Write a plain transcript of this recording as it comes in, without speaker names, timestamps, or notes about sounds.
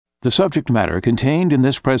The subject matter contained in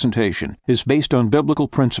this presentation is based on biblical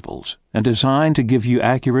principles and designed to give you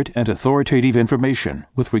accurate and authoritative information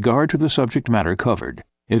with regard to the subject matter covered.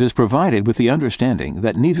 It is provided with the understanding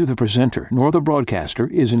that neither the presenter nor the broadcaster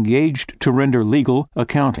is engaged to render legal,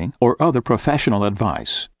 accounting, or other professional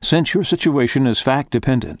advice. Since your situation is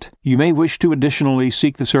fact-dependent, you may wish to additionally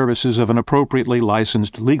seek the services of an appropriately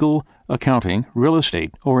licensed legal, accounting, real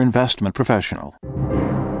estate, or investment professional.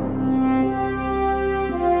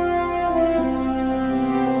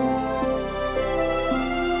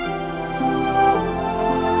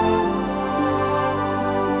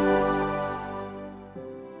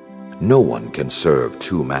 No one can serve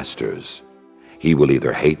two masters. He will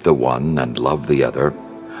either hate the one and love the other,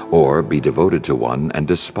 or be devoted to one and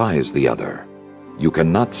despise the other. You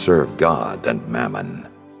cannot serve God and mammon.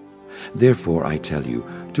 Therefore I tell you,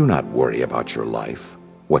 do not worry about your life,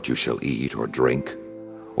 what you shall eat or drink,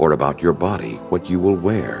 or about your body, what you will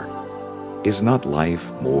wear. Is not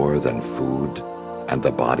life more than food, and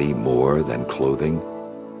the body more than clothing?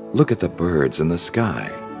 Look at the birds in the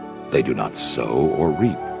sky. They do not sow or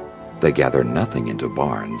reap. They gather nothing into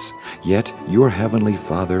barns, yet your heavenly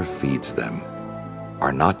Father feeds them.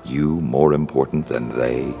 Are not you more important than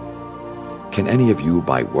they? Can any of you,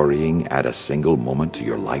 by worrying, add a single moment to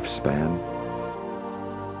your lifespan?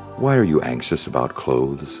 Why are you anxious about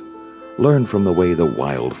clothes? Learn from the way the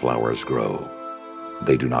wildflowers grow.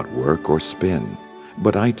 They do not work or spin,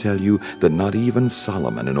 but I tell you that not even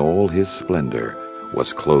Solomon in all his splendor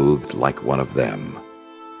was clothed like one of them.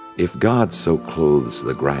 If God so clothes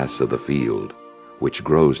the grass of the field, which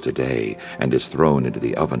grows today and is thrown into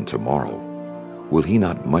the oven tomorrow, will he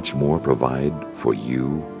not much more provide for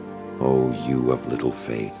you, O you of little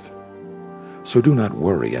faith? So do not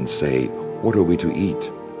worry and say, what are we to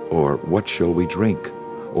eat? Or what shall we drink?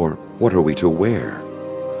 Or what are we to wear?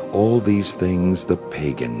 All these things the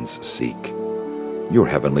pagans seek. Your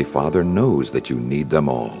heavenly Father knows that you need them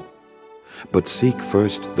all. But seek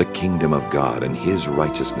first the kingdom of God and his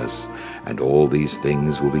righteousness, and all these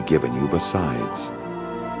things will be given you besides.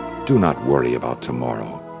 Do not worry about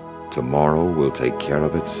tomorrow. Tomorrow will take care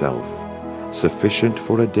of itself. Sufficient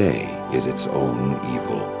for a day is its own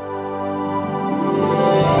evil.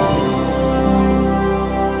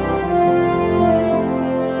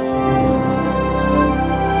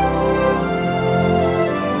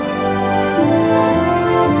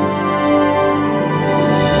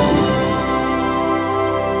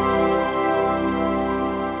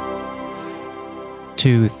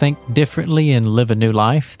 To think differently and live a new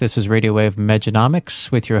life. This is Radio Wave Mejanomics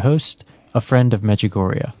with your host, a friend of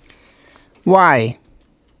Medjugorje. Why?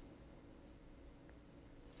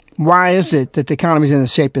 Why is it that the economy is in the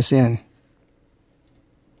shape it's in?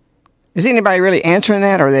 Is anybody really answering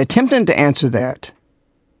that, or are they attempting to answer that?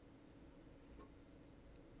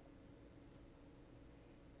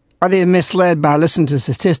 Are they misled by listening to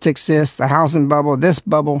statistics, the housing bubble,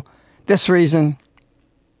 this reason?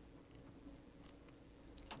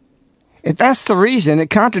 If that's the reason,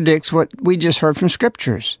 it contradicts what we just heard from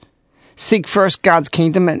Scriptures. Seek first God's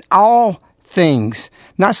kingdom and all things,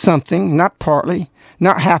 not something, not partly,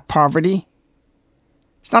 not half poverty.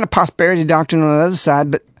 It's not a prosperity doctrine on the other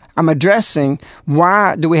side, but I'm addressing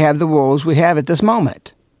why do we have the woes we have at this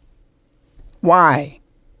moment? Why?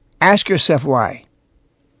 Ask yourself why.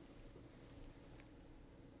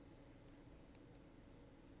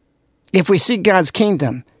 If we seek God's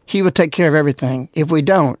kingdom, he will take care of everything. If we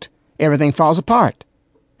don't, everything falls apart.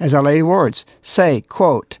 As Our Lady words say,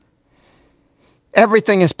 quote,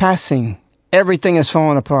 everything is passing. Everything is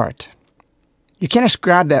falling apart. You can't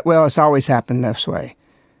ascribe that, well, it's always happened this way.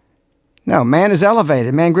 No, man is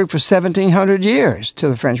elevated. Man grew for 1,700 years to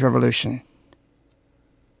the French Revolution.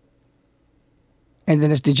 And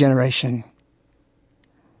then it's degeneration.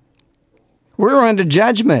 We're under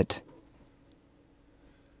judgment.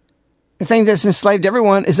 The thing that's enslaved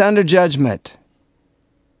everyone is under judgment.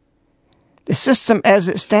 The system as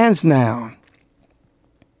it stands now,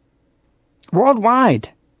 worldwide,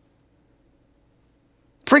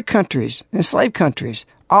 free countries, enslaved countries,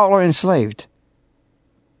 all are enslaved.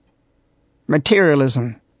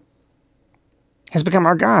 Materialism has become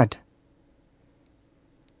our God.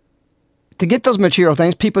 To get those material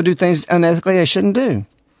things, people do things unethically they shouldn't do.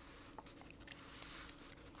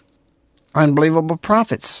 Unbelievable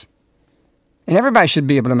profits. And everybody should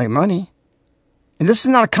be able to make money. And this is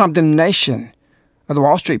not a condemnation of the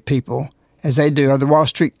Wall Street people, as they do, or the Wall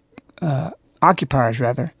Street occupiers,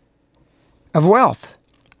 rather, of wealth.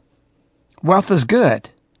 Wealth is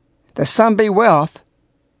good. That some be wealth,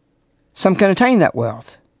 some can attain that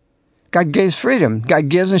wealth. God gives freedom. God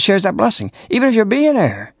gives and shares that blessing. Even if you're a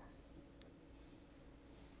billionaire.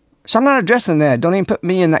 So I'm not addressing that. Don't even put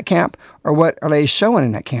me in that camp or what Our Lady's showing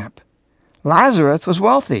in that camp. Lazarus was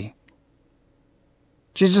wealthy.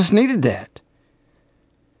 Jesus needed that.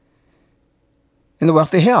 And the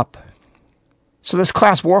wealthy help. So this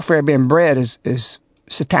class warfare being bred is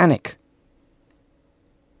satanic.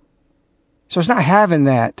 So it's not having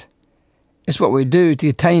that. It's what we do to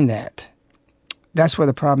attain that. That's where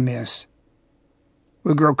the problem is.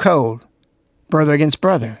 We grow cold. Brother against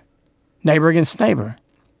brother. Neighbor against neighbor.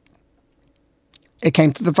 It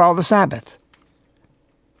came to the fall of the Sabbath.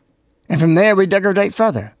 And from there we degrade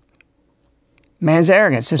further. Man's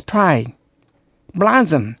arrogance, his pride,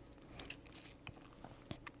 blinds him.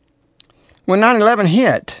 When 9/11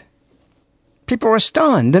 hit, people were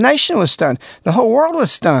stunned. The nation was stunned. The whole world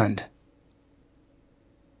was stunned.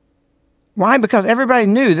 Why? Because everybody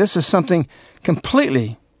knew this was something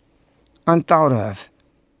completely unthought of.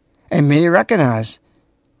 And many recognized,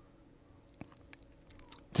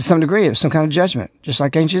 to some degree, it was some kind of judgment, just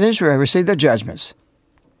like ancient Israel received their judgments.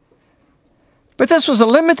 But this was a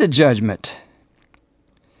limited judgment.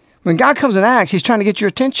 When God comes and acts, he's trying to get your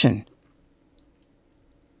attention.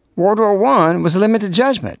 World War I was a limited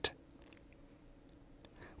judgment.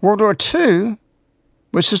 World War II,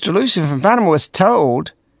 which Sister Lucy from Fatima was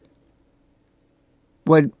told,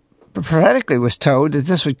 prophetically was told that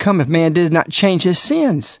this would come if man did not change his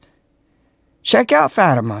sins. Check out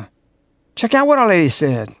Fatima. Check out what Our Lady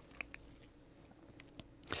said.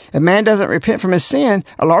 If man doesn't repent from his sin,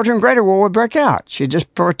 a larger and greater war would break out. She had just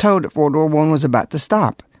foretold that World War I was about to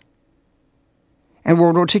stop. And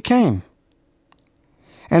World War II came.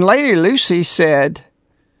 And Lady Lucy said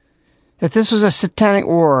that this was a satanic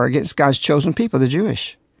war against God's chosen people, the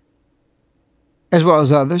Jewish, as well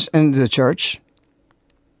as others in the church.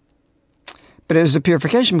 But it was a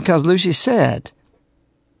purification because Lucy said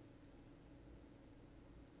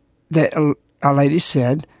that Our Lady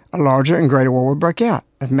said a larger and greater war would break out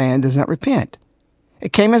if man does not repent.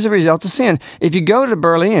 It came as a result of sin. If you go to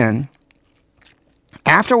Berlin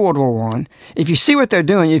after World War I, if you see what they're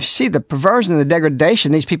doing, you see the perversion and the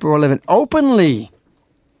degradation these people were living openly.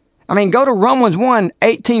 I mean, go to Romans 1,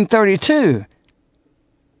 1832.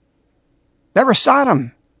 They were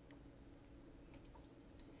Sodom.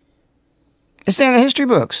 It's in the history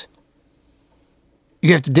books.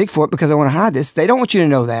 You have to dig for it because I want to hide this. They don't want you to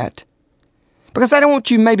know that. Because they don't want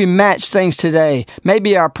you to maybe match things today.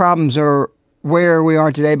 Maybe our problems are where we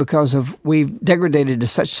are today because of we've degraded to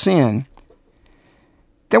such sin.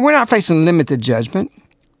 Then we're not facing limited judgment.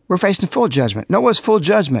 We're facing full judgment. No, it's full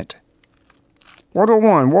judgment. World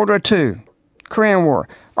War I, World War II, Korean War.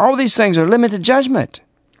 All these things are limited judgment.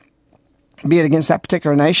 Be it against that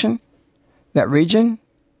particular nation, that region.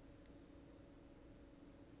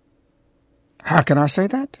 How can I say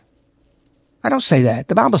that? I don't say that.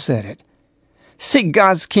 The Bible said it. Seek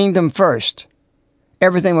God's kingdom first.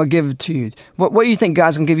 Everything will give it to you. What do you think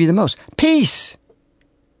God's going to give you the most? Peace.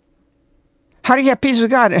 How do you have peace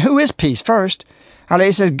with God? And who is peace first? Our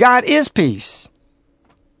Lady says God is peace.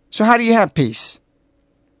 So how do you have peace?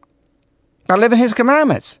 By living His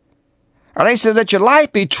commandments. Our Lady says, let your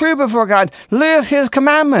life be true before God. Live His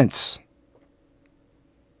commandments.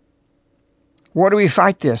 Where do we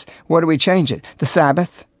fight this? Where do we change it? The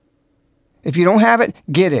Sabbath. If you don't have it,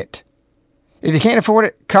 get it. If you can't afford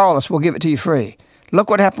it, call us. We'll give it to you free. Look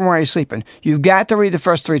what happened while you're sleeping. You've got to read the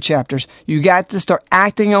first 3 chapters. You've got to start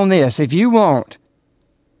acting on this. If you want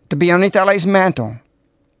to be underneath Our Lady's mantle,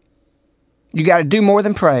 you got to do more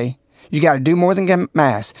than pray. You got to do more than get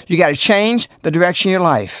Mass. You got to change the direction of your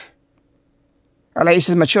life. Our Lady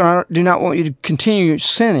says, my children, I do not want you to continue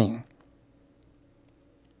sinning.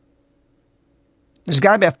 There's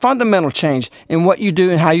got to be a fundamental change in what you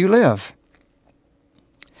do and how you live.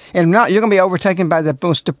 And if not, you're going to be overtaken by the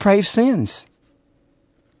most depraved sins.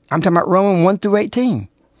 I'm talking about Romans 1 through 18.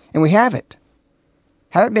 And we have it.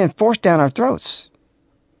 Have it being forced down our throats.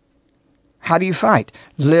 How do you fight?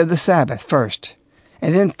 Live the Sabbath first.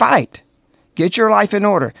 And then fight. Get your life in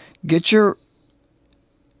order. Get your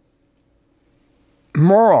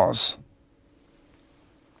morals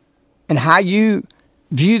and how you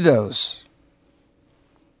view those.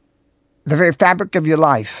 The very fabric of your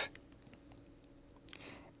life.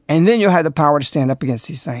 And then you'll have the power to stand up against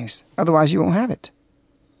these things. Otherwise, you won't have it.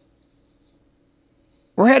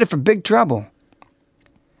 We're headed for big trouble.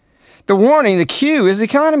 The warning, the cue is the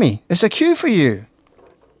economy. It's a cue for you.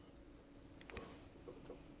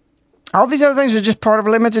 All these other things are just part of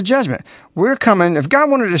a limited judgment. We're coming, if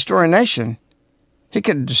God wanted to destroy a nation, He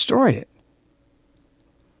could destroy it.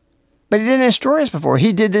 But He didn't destroy us before.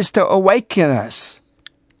 He did this to awaken us.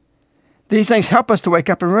 These things help us to wake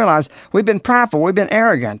up and realize we've been prideful, we've been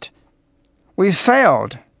arrogant, we've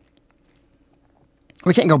failed.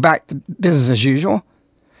 We can't go back to business as usual.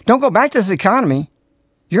 Don't go back to this economy.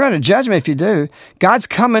 You're under judgment if you do. God's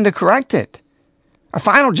coming to correct it. A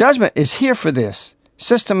final judgment is here for this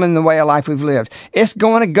system and the way of life we've lived. It's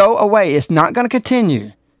going to go away. It's not going to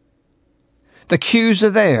continue. The cues are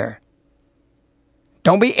there.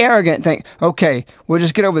 Don't be arrogant and think, okay, we'll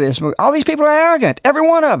just get over this. All these people are arrogant. Every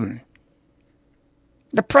one of them.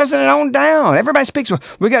 The president on down. Everybody speaks,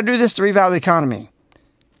 we got to do this to revive the economy.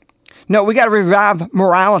 No, we got to revive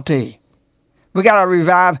morality. We got to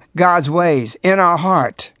revive God's ways in our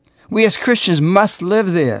heart. We as Christians must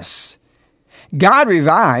live this. God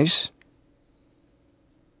revives.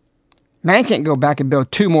 Man can't go back and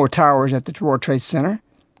build 2 more towers at the World Trade Center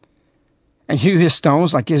and hew his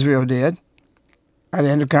stones like Israel did at the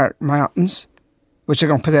Endicott Mountains, which they're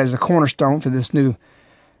going to put that as a cornerstone for this new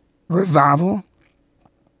revival.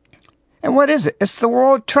 And what is it? It's the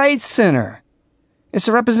World Trade Center. It's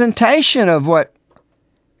a representation of what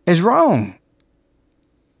is wrong.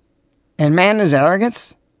 And man is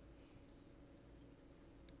arrogance.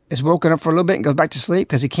 Is woken up for a little bit and goes back to sleep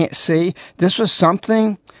because he can't see. This was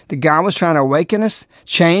something that God was trying to awaken us.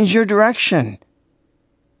 Change your direction.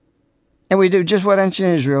 And we do just what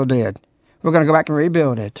ancient Israel did. We're going to go back and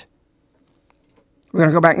rebuild it. We're going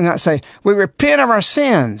to go back and not say, we repent of our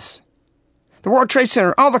sins. The World Trade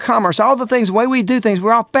Center, all the commerce, all the things, the way we do things,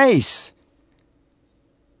 we're off base.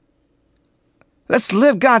 Let's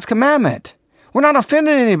live God's commandment. We're not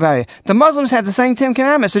offending anybody. The Muslims had the same 10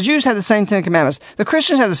 commandments. The Jews had the same 10 commandments. The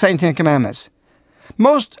Christians had the same 10 commandments.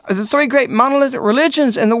 Most of the 3 great monolithic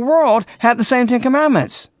religions in the world have the same 10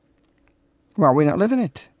 commandments. Why are we not living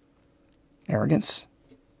it? Arrogance.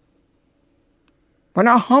 We're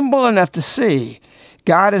not humble enough to see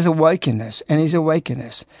God has awakened us, and He's awakened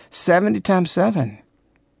us 70 times 7.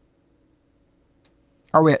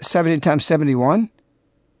 Are we at 70 times 71?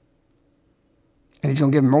 And He's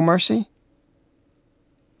going to give them more mercy?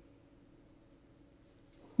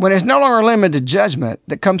 When there's no longer limited judgment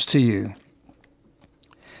that comes to you,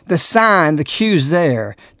 the sign, the cue's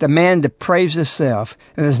there, the man depraves himself,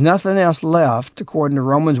 and there's nothing else left, according to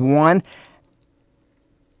Romans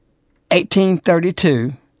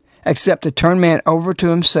 1:18-32, except to turn man over to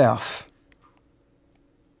himself.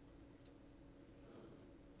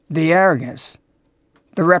 The arrogance,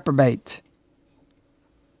 the reprobate,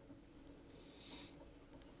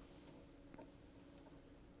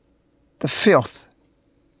 the filth,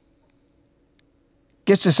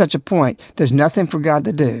 gets to such a point, there's nothing for God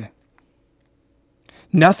to do.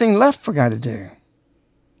 Nothing left for God to do.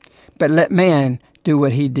 But let man do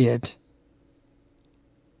what he did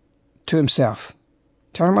to himself.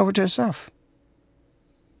 Turn him over to himself.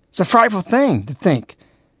 It's a frightful thing to think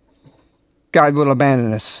God will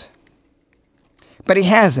abandon us. But He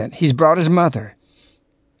hasn't. He's brought His mother,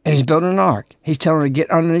 and He's building an ark. He's telling her to get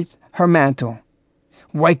underneath her mantle.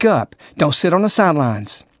 Wake up. Don't sit on the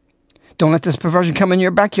sidelines. Don't let this perversion come in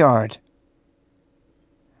your backyard.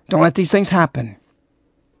 Don't let these things happen.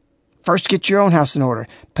 First, get your own house in order.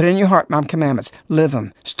 Put in your heart my commandments. Live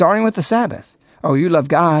them, starting with the Sabbath. Oh, you love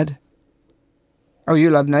God. Oh, you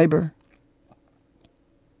love neighbor.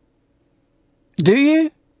 Do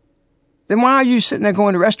you? Then why are you sitting there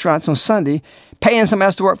going to restaurants on Sunday, paying somebody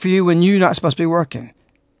else to work for you when you're not supposed to be working?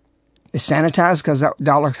 It's sanitized because that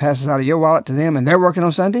dollar passes out of your wallet to them and they're working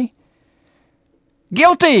on Sunday?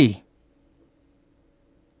 Guilty!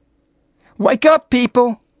 Wake up,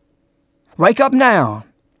 people. Wake up now.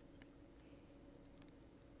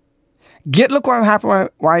 Look what happened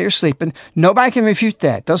while you're sleeping. Nobody can refute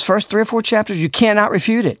that. Those first 3 or 4 chapters, you cannot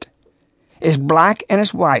refute it. It's black and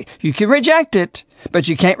it's white. You can reject it, but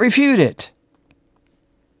you can't refute it.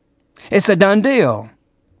 It's a done deal.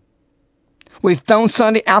 We've thrown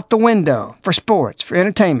Sunday out the window for sports, for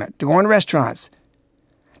entertainment, to go into restaurants,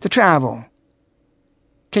 to travel.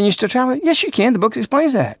 Can you still travel? Yes, you can. The book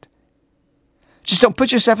explains that. Just don't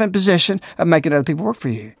put yourself in a position of making other people work for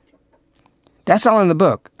you. That's all in the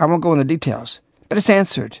book. I won't go into the details, but it's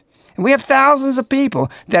answered. And we have thousands of people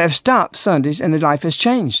that have stopped Sundays and their life has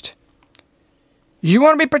changed. You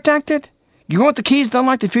want to be protected? You want the keys to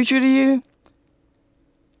unlock the future to you?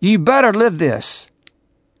 You better live this.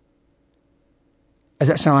 Does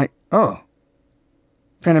that sound like, oh,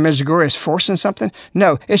 Friend of Medjugorje is forcing something?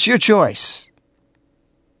 No, it's your choice.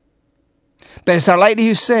 But it's Our Lady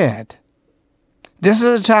who said, this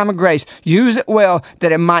is a time of grace. Use it well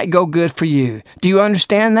that it might go good for you. Do you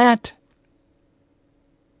understand that?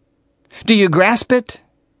 Do you grasp it?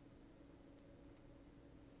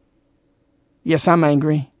 Yes, I'm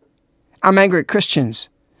angry. I'm angry at Christians.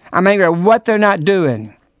 I'm angry at what they're not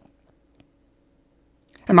doing.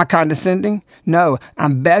 Am I condescending? No,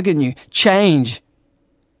 I'm begging you, change.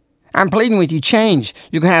 I'm pleading with you, change.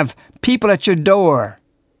 You can have people at your door,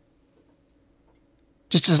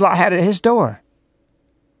 just as Lot had it at his door.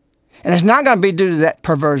 And it's not going to be due to that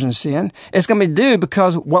perversion sin. It's going to be due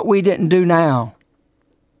because what we didn't do now,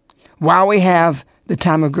 while we have the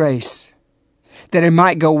time of grace, that it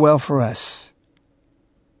might go well for us.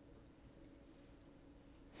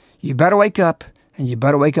 You better wake up, and you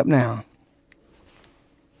better wake up now.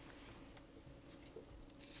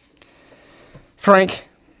 Frank?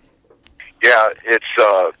 Yeah,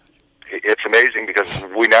 it's amazing because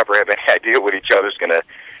we never have any idea what each other's going to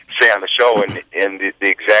say on the show, and the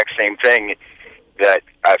exact same thing that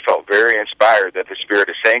I felt very inspired that the Spirit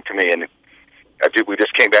is saying to me. And we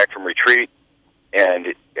just came back from retreat,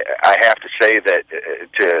 and I have to say that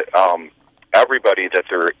to everybody that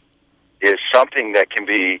there is something that can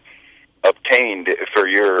be obtained for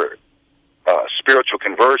your spiritual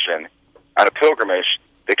conversion on a pilgrimage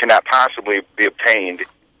that cannot possibly be obtained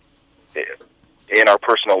in our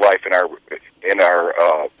personal life, in our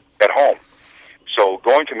at home. So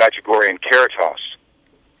going to Medjugorje and Caritas,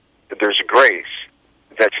 there's a grace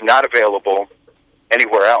that's not available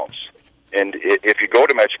anywhere else. And if you go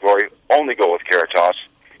to Medjugorje, only go with Caritas,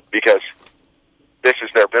 because this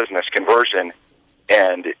is their business, conversion,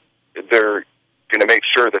 and they're going to make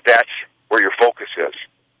sure that that's where your focus is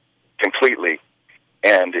completely,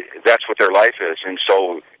 and that's what their life is. And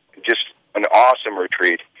so just an awesome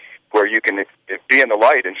retreat where you can be in the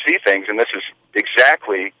light and see things, and this is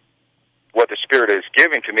exactly what the Spirit is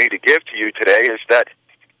giving to me to give to you today, is that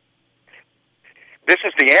this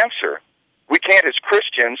is the answer. We can't, as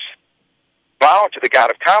Christians, bow to the God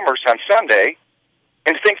of commerce on Sunday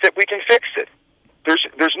and think that we can fix it.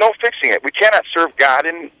 There's no fixing it. We cannot serve God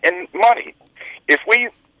in money. If we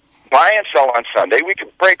buy and sell on Sunday, we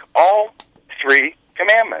could break all 3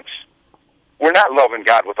 commandments. We're not loving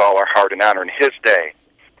God with all our heart and honor in His day.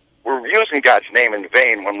 We're using God's name in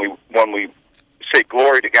vain when we say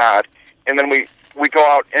glory to God, and then we go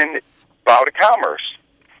out and bow to commerce.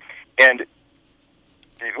 And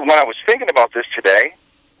when I was thinking about this today,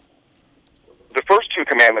 the first 2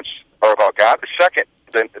 commandments are about God.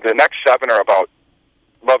 The next 7 are about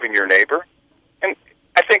loving your neighbor, and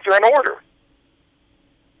I think they're in order.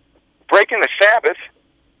 Breaking the Sabbath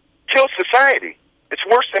kills society. It's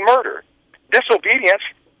worse than murder. Disobedience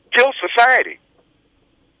kills society,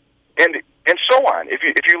 and so on. If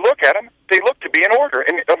you look at them, they look to be in order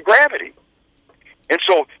and of gravity. And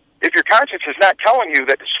so, if your conscience is not telling you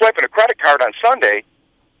that swiping a credit card on Sunday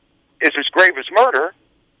is as grave as murder,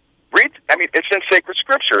 it's in sacred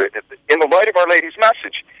Scripture. In the light of Our Lady's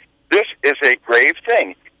message, this is a grave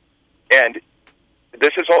thing, and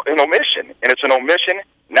this is an omission, and it's an omission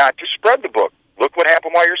not to spread the book. Look what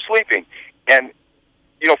happened while you're sleeping, and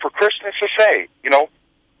for Christians to say,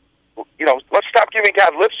 let's stop giving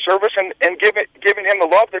God lip service and giving Him the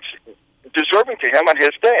love that's deserving to Him on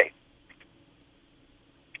His day.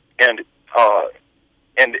 And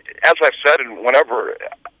as I've said, and whenever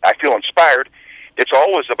I feel inspired, it's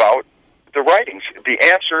always about the writings. The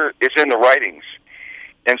answer is in the writings.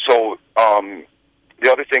 And so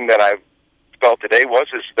the other thing that I felt today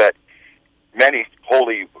is that many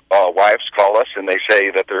holy wives call us and they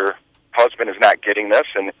say that their husband is not getting this.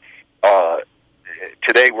 And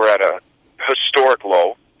today we're at a historic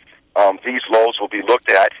low. These lows will be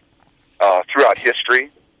looked at throughout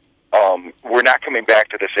history. We're not coming back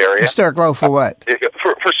to this area. Historic low for what?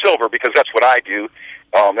 For silver, because that's what I do.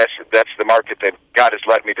 That's the market that God has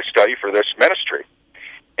led me to study for this ministry.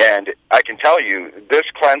 And I can tell you, this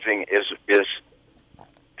cleansing is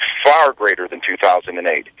far greater than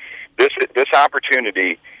 2008. This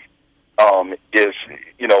opportunity is,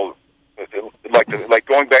 like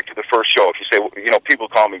going back to the first show. If you say, people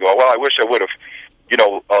call me and go, well, I wish I would have,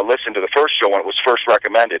 listened to the first show when it was first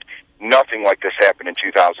recommended. Nothing like this happened in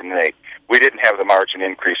 2008. We didn't have the margin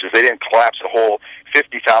increases. They didn't collapse the whole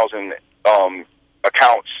 50,000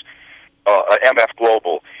 accounts at MF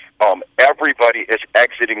Global. Everybody is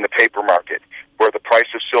exiting the paper market where the price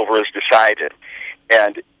of silver is decided,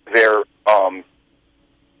 and they're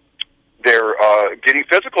getting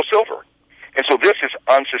physical silver. And so this is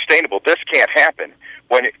unsustainable. This can't happen.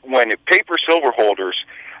 When paper silver holders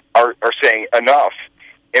are saying enough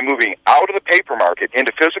and moving out of the paper market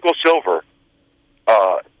into physical silver,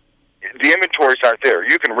 the inventories aren't there.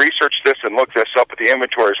 You can research this and look this up, but the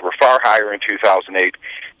inventories were far higher in 2008.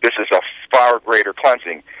 This is a far greater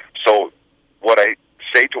cleansing. So what I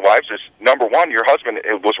say to wives is, number one, your husband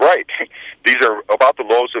was right. These are about the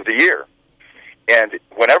lows of the year. And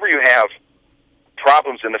whenever you have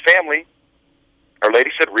problems in the family, Our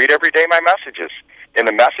Lady said, read every day my messages. And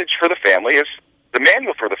the message for the family is the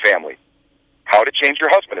manual for the family. How how to change your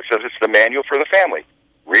husband. It says it's the manual for the family.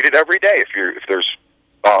 Read it every day. If there's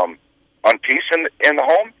unpeace in the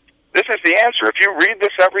home, this is the answer. If you read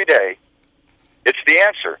this every day, it's the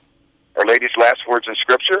answer. Our Lady's last words in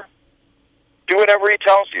Scripture: do whatever He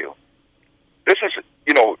tells you. This is,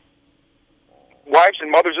 wives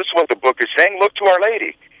and mothers, this is what the book is saying. Look to Our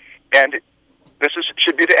Lady. And this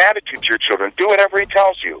should be the attitude to your children. Do whatever He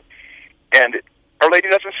tells you. And Our Lady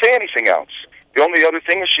doesn't say anything else. The only other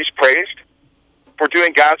thing is she's praised for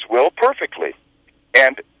doing God's will perfectly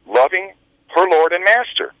and loving her Lord and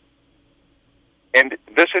Master. And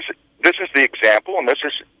this is the example, and this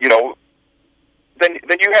is,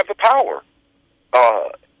 then you have the power.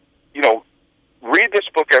 Read this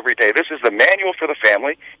book every day. This is the manual for the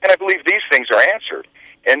family, and I believe these things are answered.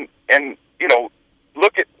 And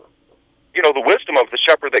look at, the wisdom of the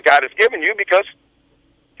shepherd that God has given you, because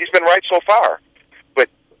He's been right so far. But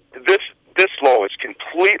this law is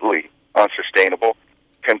completely unsustainable,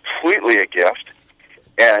 completely a gift,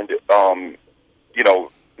 and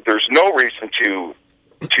there's no reason to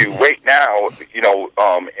wait now,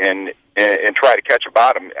 and try to catch a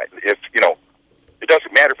bottom. If it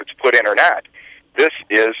doesn't matter if it's put in or not. This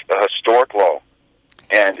is a historic low,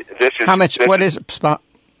 and this is how much. What is it, spot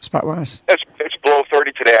wise? It's below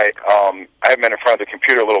 30 today. I haven't been in front of the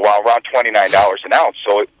computer a little while. Around $29 an ounce.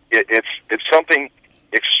 So it's something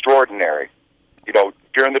extraordinary.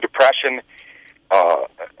 During the Depression,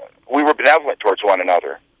 we were benevolent towards one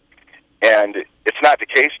another, and it's not the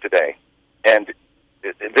case today. And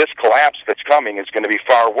this collapse that's coming is going to be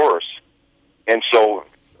far worse. And so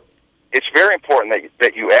it's very important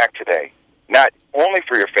that you act today, not only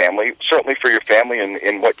for your family, certainly for your family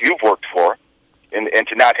and what you've worked for, and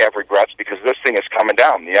to not have regrets, because this thing is coming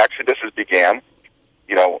down. The Exodus has began.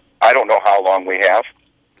 I don't know how long we have,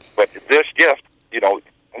 but this gift,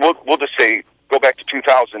 we'll just say, go back to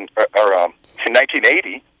 2000 or to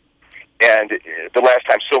 1980, and the last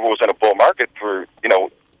time silver was in a bull market for,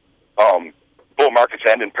 bull markets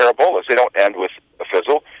end in parabolas. They don't end with a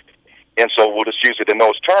fizzle. And so we'll just use it in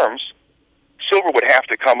those terms. Silver would have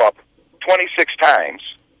to come up 26 times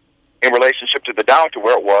in relationship to the Dow to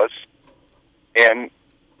where it was in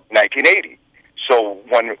 1980. So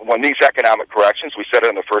when these economic corrections, we said it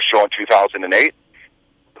in the first show in 2008,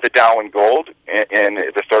 the Dow and gold in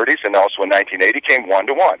the 30s and also in 1980 came 1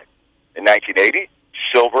 to 1. In 1980,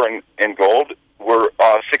 silver and gold were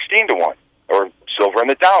 16 to 1, or silver and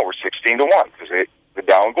the Dow were 16 to 1, because the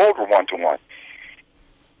Dow and gold were 1 to 1.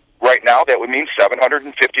 Right now, that would mean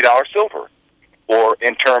 $750 silver. Or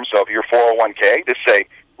in terms of your 401k, to say,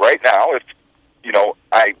 right now, if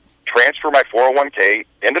I transfer my 401k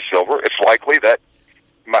into silver, it's likely that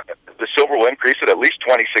the silver will increase it at least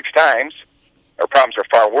 26 times. Our problems are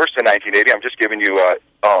far worse than 1980. I'm just giving you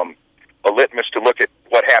a litmus to look at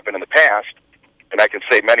what happened in the past, and I can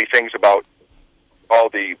say many things about all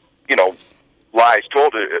the lies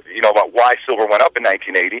told about why silver went up in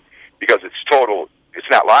 1980, because it's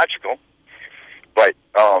not logical. But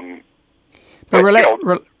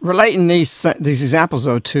relating these examples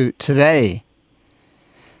though to today,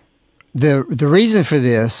 the reason for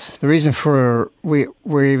this, the reason for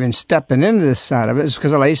we're even stepping into this side of it, is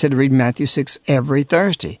because the lady said to read Matthew 6 every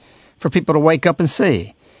Thursday, for people to wake up and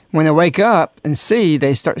see. When they wake up and see,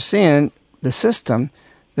 they start seeing the system,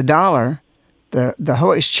 the dollar, the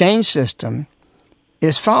whole exchange system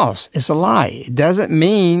is false. It's a lie. It doesn't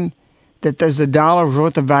mean that there's a dollar's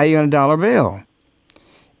worth of value on a dollar bill.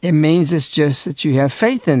 It means it's just that you have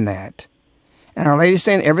faith in that. And Our Lady's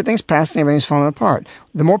saying everything's passing, everything's falling apart.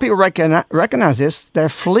 The more people recognize this, they're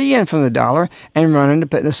fleeing from the dollar and running to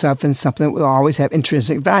put themselves in something that will always have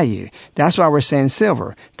intrinsic value. That's why we're saying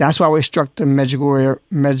silver. That's why we struck the Medjugorje,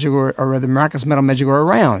 or the miraculous metal Medjugorje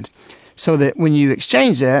around. So that when you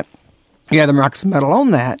exchange that, you have the miraculous metal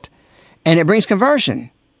on that, and it brings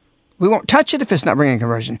conversion. We won't touch it if it's not bringing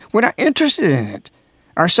conversion. We're not interested in it.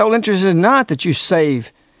 Our sole interest is not that you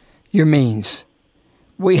save your means.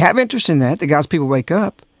 We have interest in that God's people wake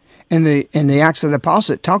up. In the Acts of the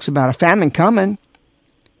Apostle, it talks about a famine coming.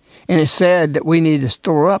 And it said that we need to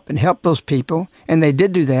store up and help those people. And they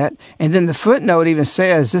did do that. And then the footnote even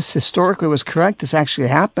says this historically was correct. This actually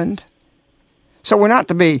happened. So we're not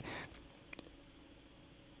to be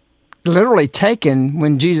literally taken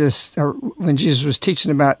when Jesus was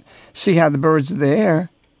teaching about, see how the birds of the air,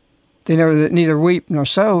 they neither weep nor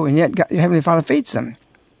sow, and yet your Heavenly Father feeds them.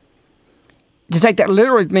 To take that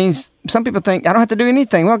literally means some people think, I don't have to do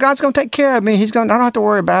anything. Well, God's going to take care of me. I don't have to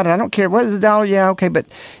worry about it. I don't care. What is the dollar? Yeah, okay, but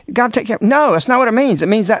God will take care of me. No, that's not what it means. It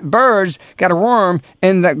means that bird's got a worm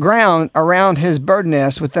in the ground around his bird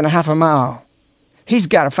nest within a half a mile. He's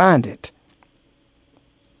got to find it.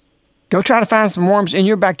 Go try to find some worms in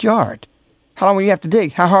your backyard. How long will you have to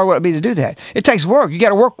dig? How hard will it be to do that? It takes work. You got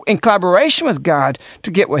to work in collaboration with God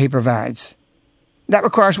to get what he provides. That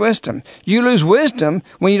requires wisdom. You lose wisdom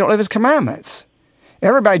when you don't live his commandments.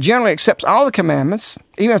 Everybody generally accepts all the commandments.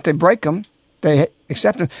 Even if they break them, they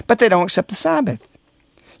accept them, but they don't accept the Sabbath.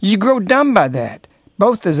 You grow dumb by that,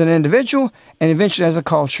 both as an individual and eventually as a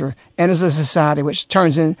culture and as a society, which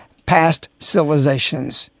turns in past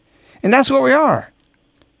civilizations. And that's what we are.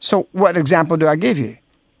 So what example do I give you?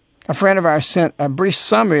 A friend of ours sent a brief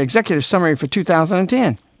summary, executive summary for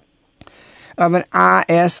 2010 of an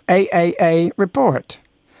ISAAA report.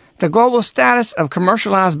 The global status of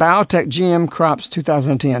commercialized biotech GM crops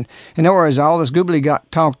 2010. In other words, all this googly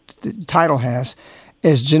talk the title has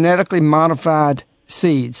is genetically modified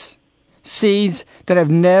seeds. Seeds that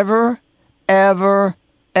have never, ever,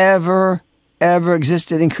 ever, ever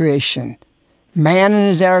existed in creation. Man in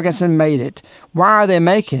his arrogance had made it. Why are they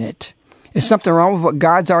making it? Is something wrong with what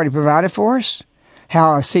God's already provided for us?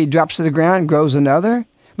 How a seed drops to the ground and grows another?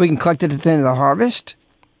 We can collect it at the end of the harvest.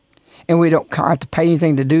 And we don't have to pay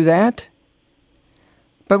anything to do that.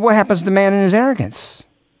 But what happens to man in his arrogance?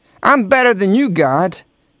 I'm better than you, God.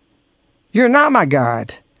 You're not my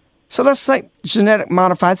God. So let's take genetic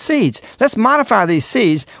modified seeds. Let's modify these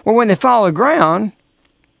seeds where when they fall to the ground,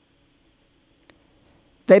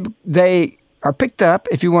 they are picked up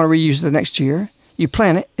if you want to reuse it the next year. You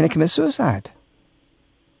plant it and it commits suicide.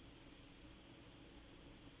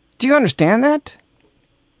 Do you understand that?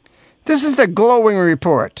 This is the glowing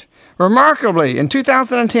report. Remarkably, in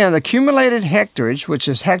 2010, the accumulated hectarage, which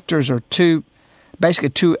is hectares or basically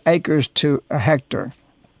 2 acres to a hectare,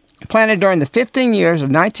 planted during the 15 years of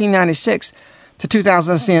 1996 to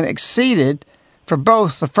 2010 exceeded, for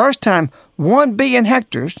both the first time, 1 billion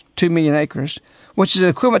hectares, 2 million acres, which is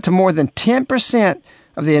equivalent to more than 10%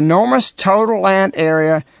 of the enormous total land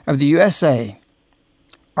area of the USA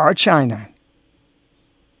or China.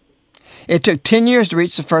 It took 10 years to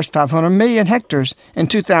reach the first 500 million hectares in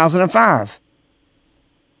 2005.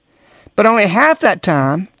 But only half that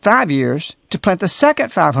time, 5 years, to plant the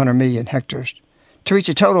second 500 million hectares, to reach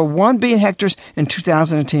a total of 1 billion hectares in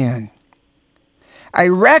 2010. A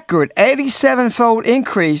record 87-fold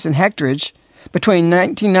increase in hectarage between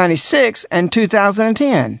 1996 and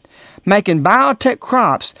 2010, making biotech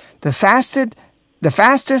crops the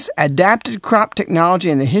fastest adapted crop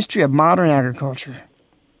technology in the history of modern agriculture.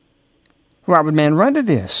 Why would man run to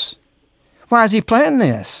this? Why is he planting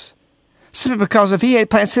this? Simply because if he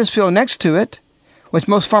plants his field next to it, which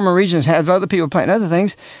most farmer regions have other people planting other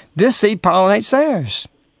things, this seed pollinates theirs.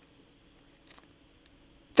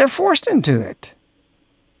 They're forced into it.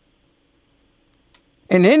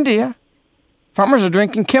 In India, farmers are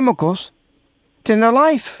drinking chemicals to end their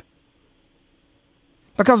life.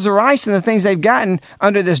 Because the rice and the things they've gotten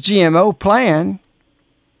under this GMO plan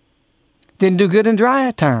didn't do good in dry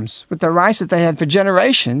times. With the rice that they had for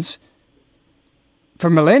generations, for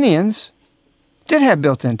millenniums, did have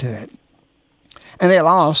built into it. And they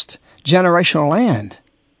lost generational land.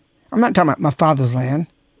 I'm not talking about my father's land.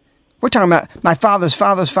 We're talking about my father's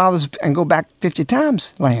father's and go back 50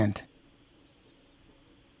 times land.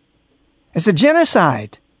 It's a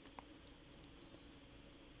genocide.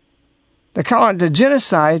 They call it the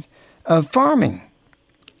genocide of farming.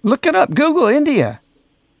 Look it up. Google India.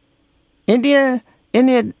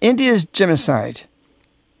 India's genocide.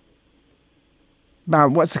 By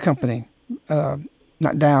what's the company?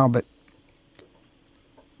 Not Dow, but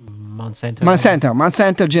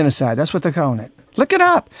Monsanto genocide. That's what they're calling it. Look it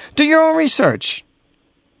up. Do your own research.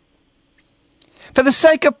 For the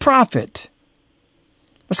sake of profit,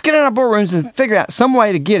 let's get in our boardrooms and figure out some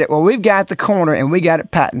way to get it. Well, we've got the corner and we got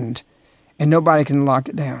it patented, and nobody can lock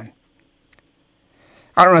it down.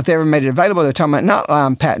 I don't know if they ever made it available. They're talking about not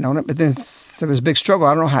allowing patent on it, but then there was a big struggle.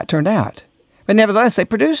 I don't know how it turned out. But nevertheless, they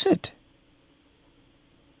produce it.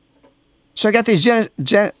 So I got these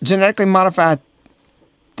genetically modified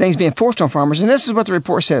things being forced on farmers. And this is what the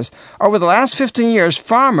report says. Over the last 15 years,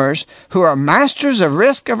 farmers who are masters of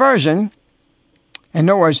risk aversion, in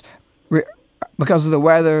other words, because of the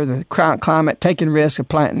weather, the climate, taking risks of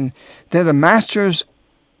planting, they're the masters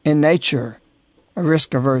in nature of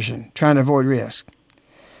risk aversion, trying to avoid risk.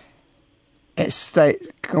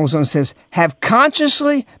 It goes on and says, have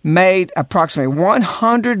consciously made approximately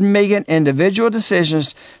 100 million individual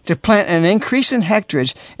decisions to plant an increase in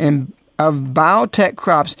hectarage of biotech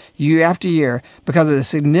crops year after year because of the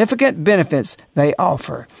significant benefits they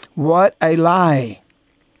offer. What a lie.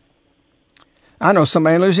 I know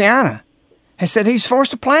somebody in Louisiana has said he's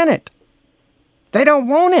forced to plant it. They don't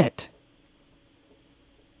want it.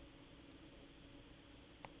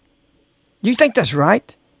 You think that's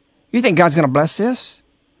right? You think God's going to bless this?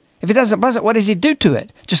 If he doesn't bless it, what does he do to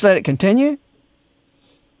it? Just let it continue?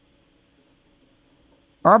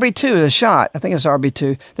 RB2 is a shot, I think it's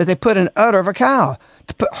RB2, that they put in the udder of a cow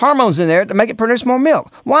to put hormones in there to make it produce more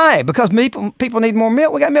milk. Why? Because people need more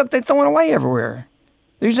milk. We got milk they're throwing away everywhere.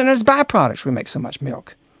 They're using it as byproducts. We make so much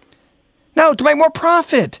milk. No, to make more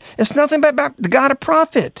profit. It's nothing but about the God of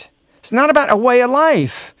profit. It's not about a way of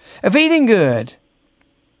life, of eating good.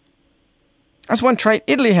 That's one trait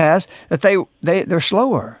Italy has, that they're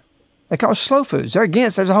slower. They call it slow foods.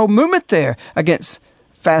 There's a whole movement there against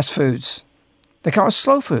fast foods. They call it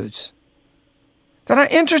slow foods. They're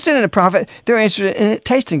not interested in the profit. They're interested in it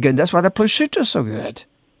tasting good. That's why the prosciutto is so good.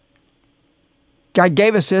 God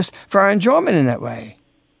gave us this for our enjoyment in that way.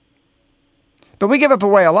 But we give up a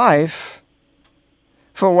way of life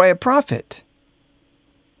for a way of profit.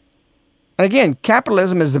 And again,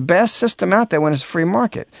 capitalism is the best system out there when it's a free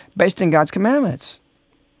market, based in God's commandments.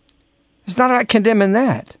 It's not about condemning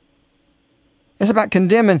that. It's about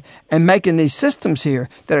condemning and making these systems here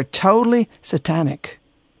that are totally satanic.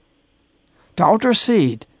 To alter a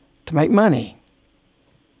seed, to make money.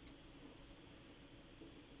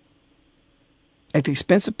 At the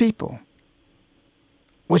expense of people.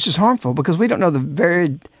 Which is harmful because we don't know the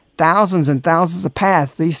very thousands and thousands of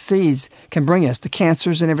paths these seeds can bring us to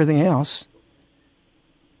cancers and everything else.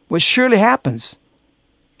 Which surely happens.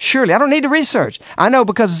 Surely. I don't need to research. I know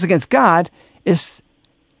because it's against God, it's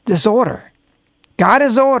disorder. God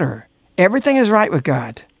is order. Everything is right with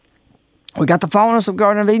God. We got the fallenness of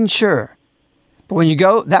Garden of Eden, sure. But when you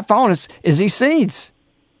go, that fallenness is these seeds.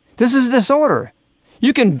 This is disorder.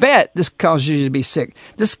 You can bet this causes you to be sick.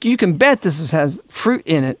 You can bet this has fruit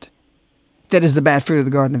in it that is the bad fruit of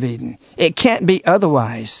the Garden of Eden. It can't be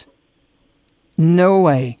otherwise. No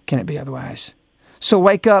way can it be otherwise. So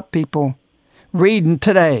wake up, people. Read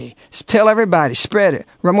today. Tell everybody. Spread it.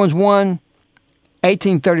 Romans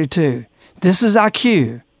 1:18-32. This is our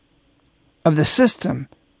cue of the system,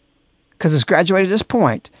 because it's graduated to this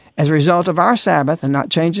point as a result of our Sabbath and not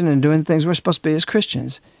changing and doing things we're supposed to be as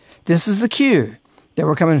Christians. This is the cue that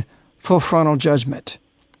we're coming full frontal judgment.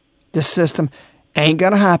 This system ain't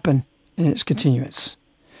going to happen in its continuance.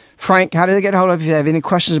 Frank, how do they get a hold of you if you have any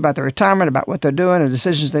questions about their retirement, about what they're doing, or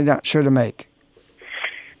decisions they're not sure to make?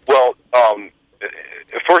 Well,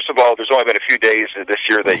 first of all, there's only been a few days this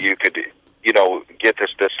year that you could, get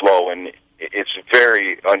this low, and it's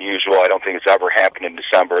very unusual. I don't think it's ever happened in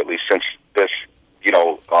December, at least since this,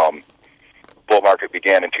 bull market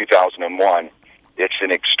began in 2001. It's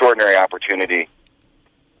an extraordinary opportunity,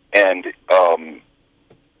 and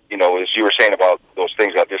as you were saying about those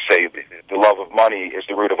things, I'll just say the love of money is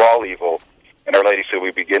the root of all evil, and Our Lady said we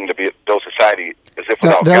begin to build society as if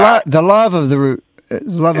without God. The love of the root. The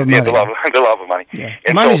love of money. The love of money. Yeah.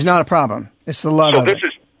 Money's not a problem. It's the love of it. So this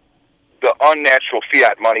is the unnatural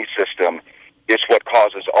fiat money system is what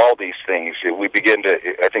causes all these things. We begin to,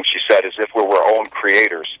 I think she said, as if we were our own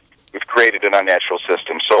creators. We've created an unnatural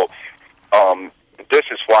system. So this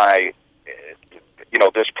is why,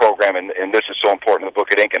 this program, and this is so important. The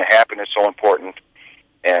book, It Ain't Gonna Happen, is so important.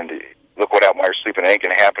 And look what happened while you're sleeping. It ain't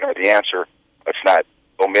gonna happen, or the answer. Let's not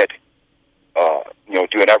omit,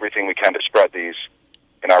 doing everything we can to spread these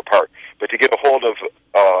in our part. But to get a hold of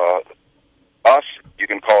us, you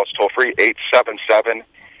can call us toll-free,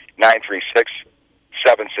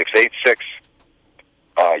 877-936-7686.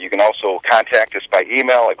 You can also contact us by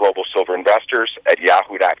email at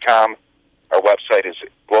globalsilverinvestors@yahoo.com. Our website is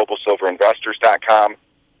globalsilverinvestors.com,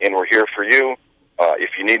 and we're here for you.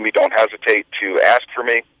 If you need me, don't hesitate to ask for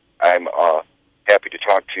me. I'm happy to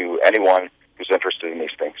talk to anyone who's interested in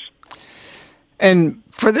these things. And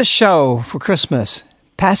for this show, for Christmas,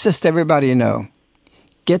 pass this to everybody you know.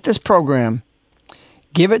 Get this program.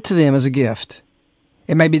 Give it to them as a gift.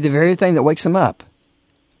 It may be the very thing that wakes them up.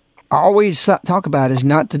 I always talk about is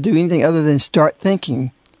not to do anything other than start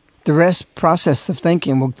thinking. The process of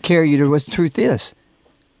thinking will carry you to what the truth is.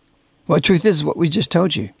 What truth is what we just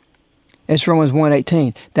told you. It's Romans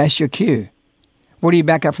 1:18. That's your cue. Where do you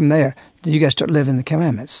back up from there? You got to start living the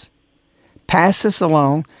commandments. Pass this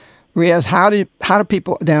along. Riaz, how do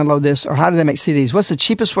people download this, or how do they make CDs? What's the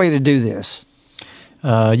cheapest way to do this?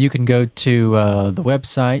 You can go to the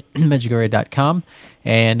website, Medjugorje.com,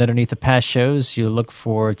 and underneath the past shows, you look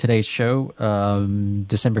for today's show,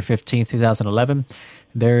 December 15th, 2011.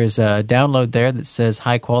 There is a download there that says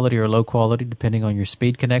high quality or low quality, depending on your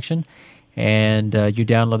speed connection, and you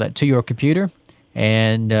download that to your computer,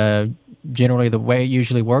 and generally the way it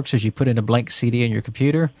usually works is you put in a blank CD in your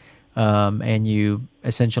computer, and you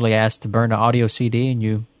essentially ask to burn an audio CD, and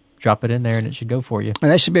you drop it in there and it should go for you.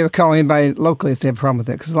 And they should be able to call anybody locally if they have a problem with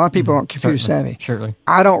it, because a lot of people aren't computer savvy. Certainly.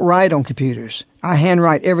 I don't write on computers. I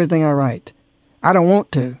handwrite everything I write. I don't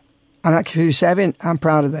want to. I'm not computer savvy, and I'm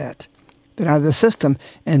proud of that. That I have the system,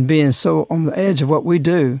 and being so on the edge of what we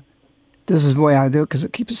do, this is the way I do it, because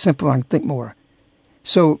it keeps it simple. I can think more.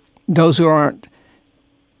 So those who aren't,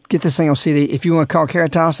 get this thing on CD. If you want to call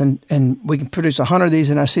Caritas, and we can produce 100 of these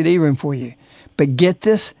in our CD room for you. But get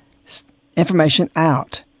this information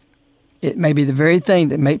out. It may be the very thing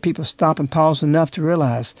that make people stop and pause enough to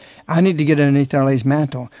realize, I need to get underneath Our Lady's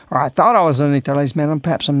mantle. Or I thought I was underneath Our Lady's mantle, and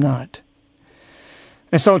perhaps I'm not.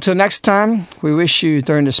 And so until next time, we wish you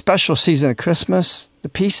during the special season of Christmas, the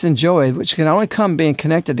peace and joy which can only come being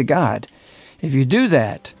connected to God. If you do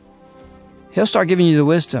that, He'll start giving you the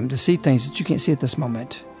wisdom to see things that you can't see at this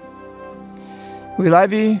moment. We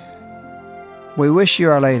love you. We wish you,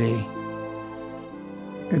 Our Lady.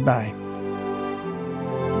 Goodbye.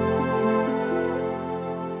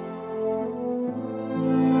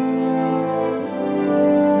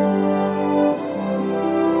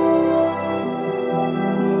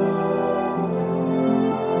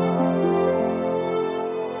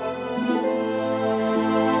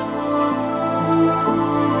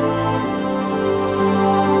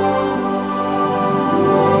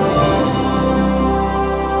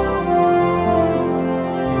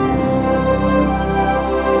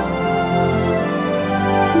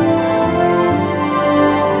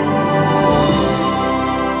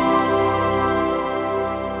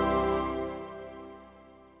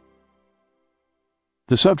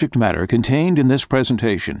 The subject matter contained in this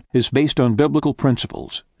presentation is based on biblical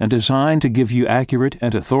principles and designed to give you accurate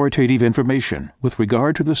and authoritative information with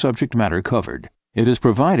regard to the subject matter covered. It is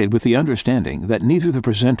provided with the understanding that neither the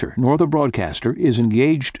presenter nor the broadcaster is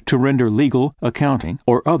engaged to render legal, accounting,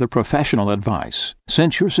 or other professional advice.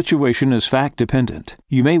 Since your situation is fact-dependent,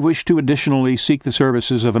 you may wish to additionally seek the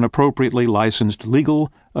services of an appropriately licensed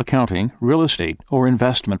legal, accounting, real estate, or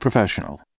investment professional.